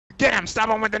Get him! Stop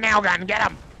him with the nail gun! Get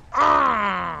him!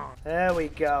 Oh! There we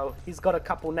go. He's got a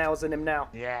couple nails in him now.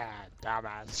 Yeah,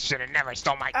 dumbass. Should have never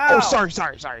stole my... Ow! Oh, sorry.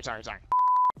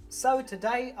 So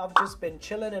today I've just been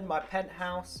chilling in my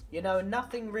penthouse. You know,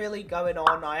 nothing really going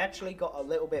on. I actually got a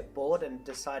little bit bored and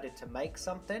decided to make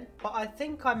something. But I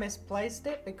think I misplaced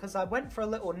it because I went for a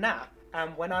little nap.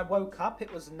 And when I woke up,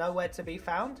 it was nowhere to be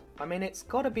found. I mean, it's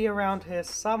got to be around here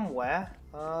somewhere.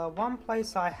 One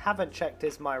place I haven't checked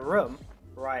is my room.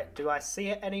 Right, do I see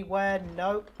it anywhere?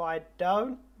 Nope, I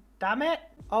don't. Damn it.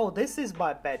 Oh, this is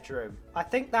my bedroom. I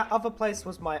think that other place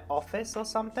was my office or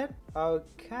something.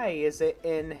 Okay, is it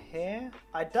in here?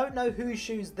 I don't know whose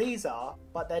shoes these are,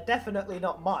 but they're definitely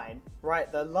not mine.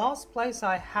 Right, the last place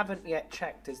I haven't yet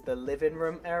checked is the living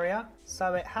room area.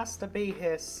 So it has to be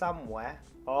here somewhere.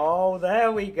 Oh,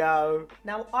 there we go.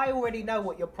 Now, I already know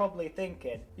what you're probably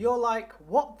thinking. You're like,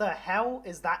 what the hell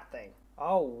is that thing?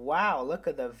 Oh, wow, look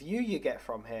at the view you get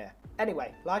from here.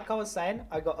 Anyway, like I was saying,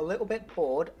 I got a little bit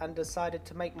bored and decided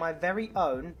to make my very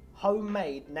own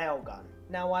homemade nail gun.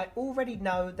 Now, I already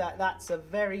know that that's a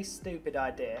very stupid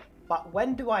idea, but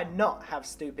when do I not have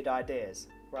stupid ideas?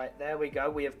 Right, there we go.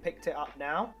 We have picked it up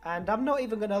now. And I'm not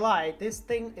even going to lie, this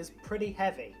thing is pretty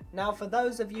heavy. Now, for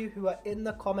those of you who are in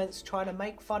the comments trying to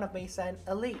make fun of me saying,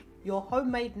 Elite, your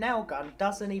homemade nail gun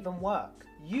doesn't even work.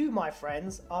 You, my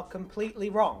friends, are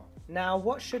completely wrong. Now,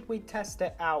 what should we test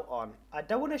it out on? I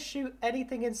don't want to shoot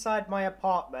anything inside my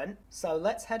apartment, so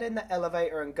let's head in the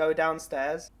elevator and go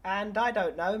downstairs. And I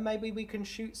don't know, maybe we can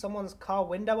shoot someone's car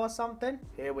window or something?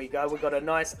 Here we go, we got a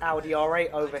nice Audi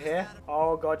R8 over here.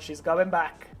 Oh god, she's going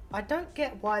back. I don't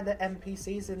get why the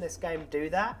NPCs in this game do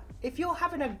that. If you're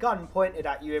having a gun pointed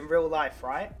at you in real life,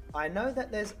 right? I know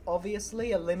that there's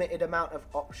obviously a limited amount of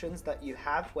options that you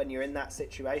have when you're in that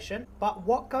situation, but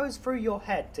what goes through your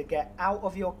head to get out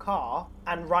of your car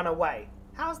and run away?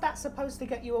 How's that supposed to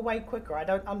get you away quicker? I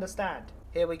don't understand.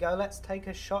 Here we go, let's take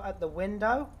a shot at the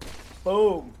window.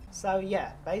 Boom! So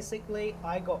yeah, basically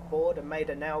I got bored and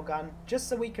made a nail gun just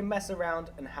so we can mess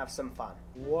around and have some fun.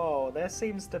 Whoa, there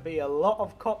seems to be a lot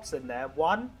of cops in there.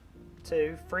 1,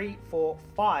 2, 3, 4,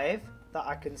 5 that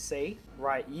I can see.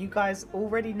 Right, you guys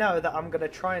already know that I'm going to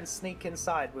try and sneak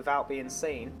inside without being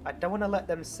seen. I don't want to let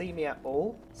them see me at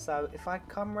all. So if I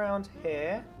come round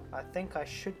here, I think I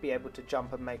should be able to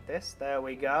jump and make this. There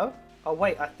we go. Oh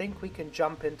wait, I think we can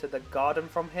jump into the garden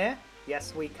from here.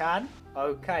 Yes, we can.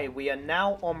 Okay, we are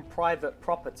now on private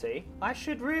property. I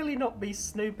should really not be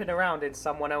snooping around in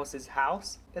someone else's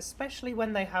house, especially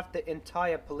when they have the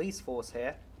entire police force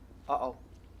here. Uh-oh.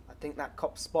 I think that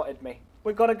cop spotted me.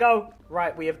 We gotta go.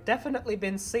 Right, we have definitely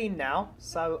been seen now,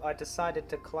 so I decided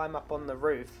to climb up on the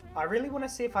roof. I really want to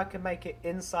see if I can make it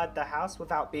inside the house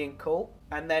without being caught,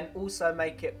 and then also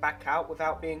make it back out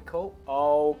without being caught.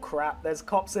 Oh crap, there's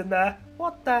cops in there.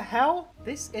 What the hell?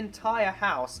 This entire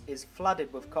house is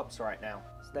flooded with cops right now.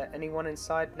 Is there anyone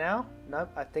inside now? Nope,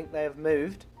 I think they have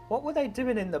moved. What were they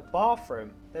doing in the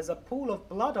bathroom? There's a pool of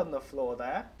blood on the floor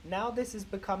there. Now this is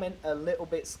becoming a little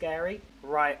bit scary.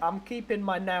 Right, I'm keeping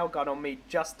my nail gun on me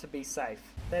just to be safe.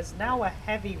 There's now a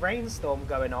heavy rainstorm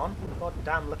going on. God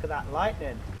damn, look at that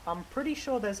lightning. I'm pretty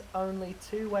sure there's only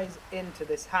 2 ways into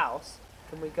this house.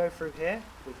 Can we go through here?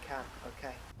 We can,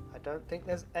 okay. I don't think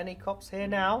there's any cops here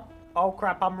now. Oh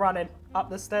crap, I'm running up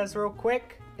the stairs real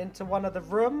quick into one of the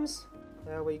rooms.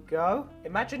 There we go.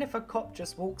 Imagine if a cop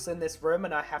just walks in this room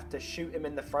and I have to shoot him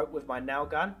in the throat with my nail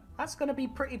gun. That's going to be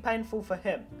pretty painful for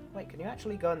him. Wait, can you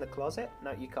actually go in the closet?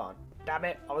 No, you can't. Damn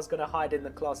it, I was going to hide in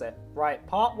the closet. Right,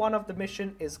 part 1 of the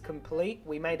mission is complete.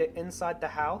 We made it inside the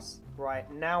house.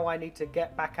 Right, now I need to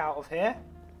get back out of here.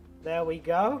 There we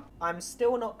go. I'm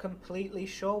still not completely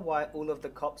sure why all of the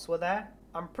cops were there.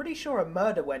 I'm pretty sure a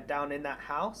murder went down in that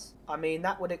house. I mean,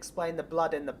 that would explain the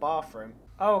blood in the bathroom.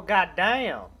 Oh,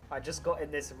 goddamn. I just got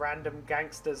in this random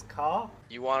gangster's car.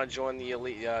 You want to join the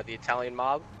elite, the Italian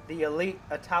mob? The elite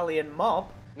Italian mob?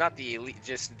 Not the elite,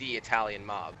 just the Italian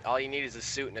mob. All you need is a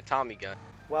suit and a Tommy gun.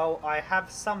 Well, I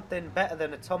have something better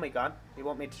than a Tommy gun. You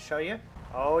want me to show you?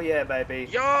 Oh yeah, baby.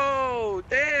 Yo,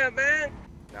 damn, man.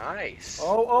 Nice.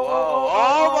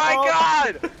 Oh, My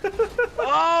God.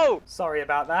 Oh. Sorry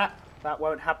about that. That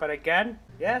won't happen again.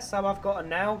 Yeah, so I've got a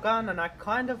nail gun and I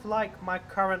kind of like my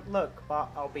current look, but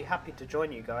I'll be happy to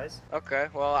join you guys. Okay,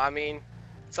 well, I mean,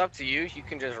 it's up to you. You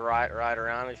can just ride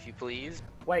around if you please.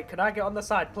 Wait, can I get on the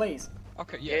side, please?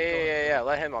 Okay, Yeah,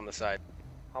 let him on the side.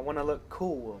 I want to look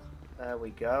cool. There we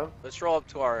go. Let's roll up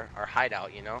to our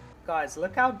hideout, you know? Guys,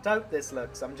 look how dope this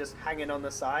looks. I'm just hanging on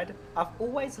the side. I've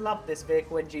always loved this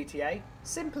vehicle in GTA,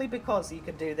 simply because you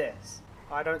can do this.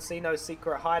 I don't see no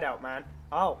secret hideout, man.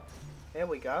 Oh. here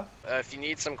we go. If you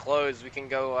need some clothes, we can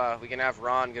go. We can have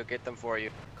Ron go get them for you.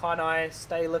 Can't I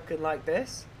stay looking like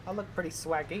this? I look pretty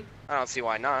swaggy. I don't see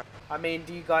why not. I mean,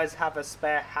 do you guys have a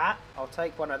spare hat? I'll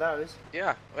take one of those.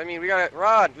 Yeah, I mean, we got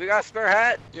Ron. We got a spare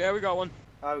hat. Yeah, we got one.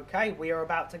 Okay, we are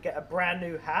about to get a brand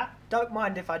new hat. Don't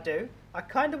mind if I do. I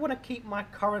kind of want to keep my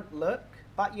current look,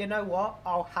 but you know what?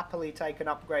 I'll happily take an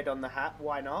upgrade on the hat.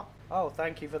 Why not? Oh,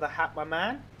 thank you for the hat, my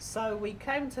man. So we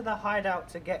came to the hideout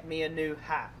to get me a new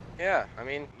hat. Yeah, I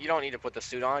mean, you don't need to put the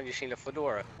suit on. You just need a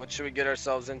fedora. What should we get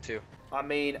ourselves into? I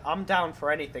mean, I'm down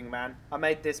for anything, man. I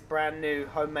made this brand new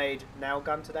homemade nail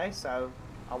gun today, so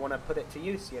I want to put it to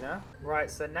use, you know?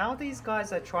 Right, so now these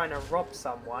guys are trying to rob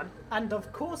someone, and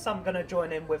of course I'm going to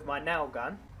join in with my nail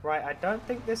gun. Right, I don't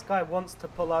think this guy wants to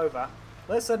pull over.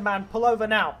 Listen, man, pull over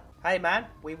now. Hey, man,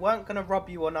 we weren't going to rob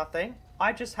you or nothing.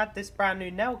 I just had this brand new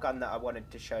nail gun that I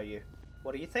wanted to show you.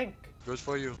 What do you think? Goes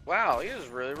for you. Wow, he was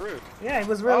really rude. Yeah, he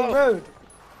was really rude.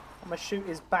 I'm going to shoot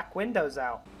his back windows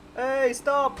out. Hey,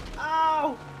 stop!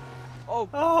 Ow!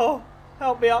 Oh,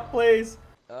 help me up, please.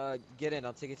 Get in.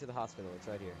 I'll take you to the hospital. It's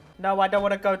right here. No, I don't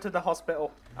want to go to the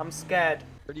hospital. I'm scared.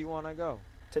 Where do you want to go?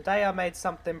 Today I made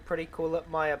something pretty cool at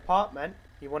my apartment.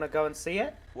 You want to go and see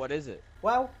it? What is it?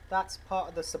 Well, that's part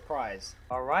of the surprise.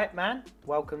 Alright, man.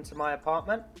 Welcome to my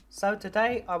apartment. So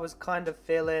today I was kind of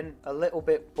feeling a little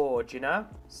bit bored, you know?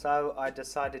 So I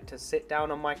decided to sit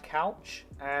down on my couch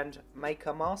and make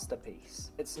a masterpiece.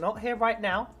 It's not here right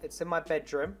now. It's in my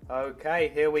bedroom.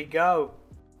 Okay, here we go.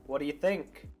 What do you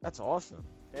think? That's awesome.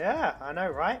 Yeah, I know,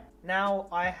 right? Now,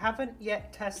 I haven't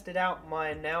yet tested out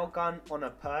my nail gun on a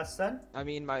person. I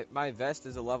mean, my vest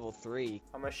is a level 3.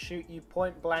 I'm gonna shoot you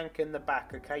point blank in the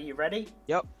back, okay? You ready?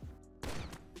 Yep.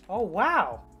 Oh,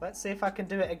 wow. Let's see if I can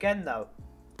do it again, though.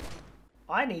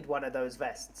 I need one of those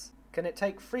vests. Can it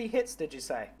take 3 hits, did you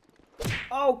say?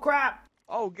 Oh, crap!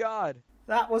 Oh, God.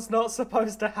 That was not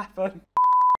supposed to happen.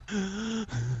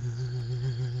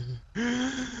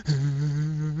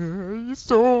 He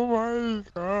stole my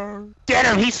car. Get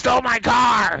him! He stole my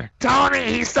car!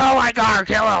 Tony, he stole my car!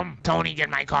 Kill him! Tony, get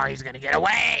my car. He's gonna get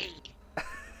away!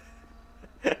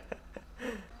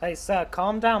 Hey, sir,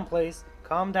 calm down, please.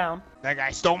 Calm down. That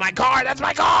guy stole my car! That's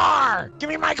my car! Give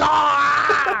me my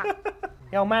car!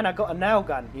 Yo, man, I got a nail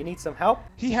gun. You need some help?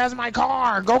 He has my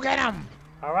car! Go get him!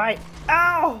 Alright.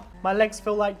 Ow! My legs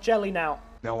feel like jelly now.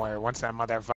 Don't worry, once that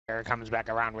motherfucker comes back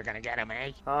around, we're gonna get him,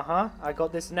 eh? Uh-huh. I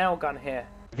got this nail gun here.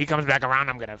 If he comes back around,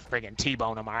 I'm gonna friggin'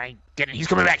 T-bone him, alright? Get it, he's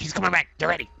coming back, he's coming back! Get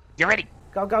ready! Get ready!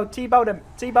 Go, go, T-bone him!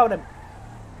 T-bone him!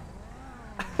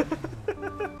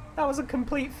 That was a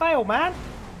complete fail, man!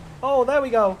 Oh, there we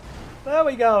go! There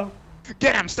we go!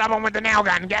 Get him! Stop him with the nail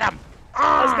gun! Get him!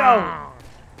 Let's go!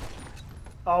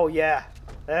 Oh, yeah.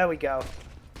 There we go.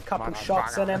 Couple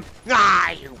shots in him.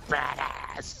 Ah, you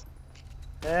badass!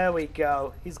 There we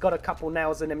go. He's got a couple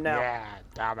nails in him now. Yeah,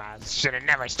 dumbass. Should've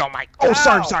never stole my... Oh,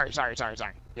 sorry.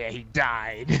 Yeah, he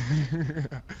died.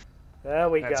 There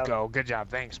we Let's go. go. Good job.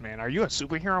 Thanks, man. Are you a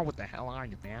superhero? What the hell are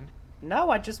you, man? No,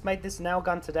 I just made this nail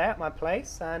gun today at my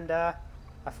place, and I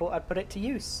thought I'd put it to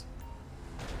use.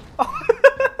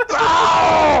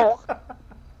 Oh!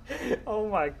 Oh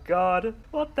my god.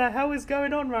 What the hell is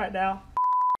going on right now?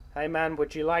 Hey man,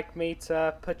 would you like me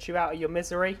to put you out of your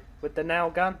misery with the nail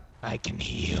gun? I can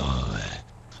heal.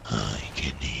 I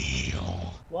can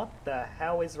heal. What the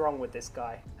hell is wrong with this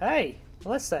guy? Hey,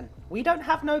 listen, we don't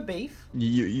have no beef.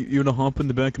 You wanna hop in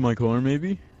the back of my car,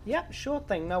 maybe? Yep, sure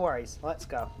thing, no worries. Let's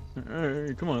go.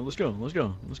 Alright, come on, let's go.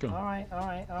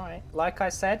 Alright. Like I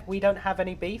said, we don't have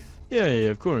any beef. Yeah,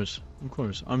 of course.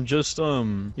 I'm just, you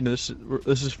know, this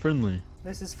is friendly.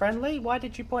 This is friendly? Why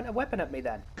did you point a weapon at me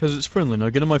then? 'Cause it's friendly.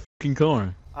 Now get in my fucking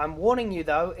car. I'm warning you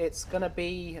though, it's gonna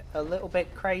be a little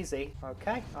bit crazy.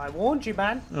 Okay, I warned you,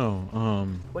 man. Oh,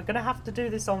 We're gonna have to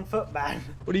do this on foot, man.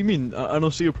 what do you mean? I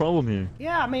don't see a problem here.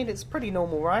 Yeah, I mean, it's pretty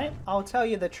normal, right? I'll tell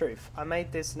you the truth. I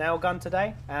made this nail gun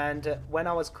today, and when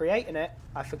I was creating it,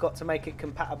 I forgot to make it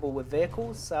compatible with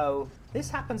vehicles, so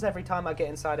this happens every time I get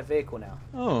inside a vehicle now.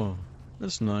 Oh,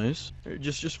 that's nice. Here,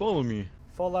 just follow me.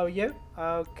 Follow you?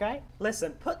 Okay.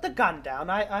 Listen, put the gun down.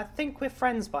 I think we're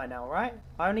friends by now, right?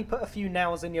 I only put a few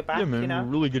nails in your back, Yeah, man, you know? we're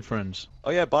really good friends.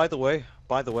 Oh yeah, by the way,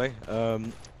 you're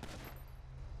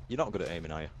not good at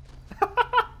aiming, are you?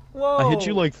 Whoa! I hit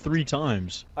you like 3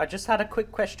 times. I just had a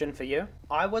quick question for you.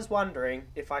 I was wondering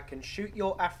if I can shoot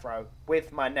your afro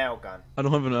with my nail gun. I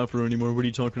don't have an afro anymore. What are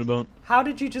you talking about? How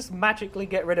did you just magically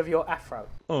get rid of your afro?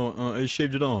 Oh, I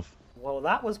shaved it off. Well,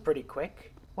 that was pretty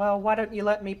quick. Well, why don't you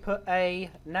let me put a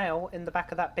nail in the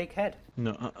back of that big head?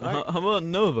 No, how about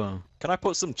Nova? Can I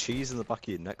put some cheese in the back of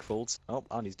your neck folds? Oh,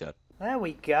 and he's dead. There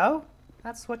we go.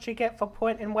 That's what you get for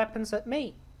pointing weapons at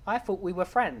me. I thought we were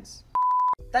friends.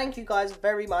 Thank you guys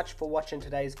very much for watching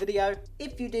today's video.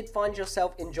 If you did find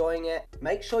yourself enjoying it,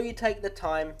 make sure you take the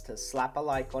time to slap a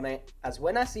like on it, as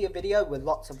when I see a video with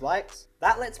lots of likes,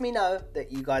 that lets me know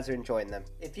that you guys are enjoying them.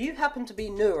 If you happen to be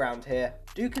new around here,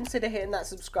 do consider hitting that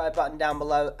subscribe button down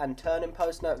below and turning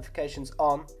post notifications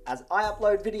on, as I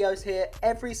upload videos here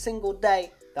every single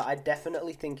day that I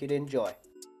definitely think you'd enjoy.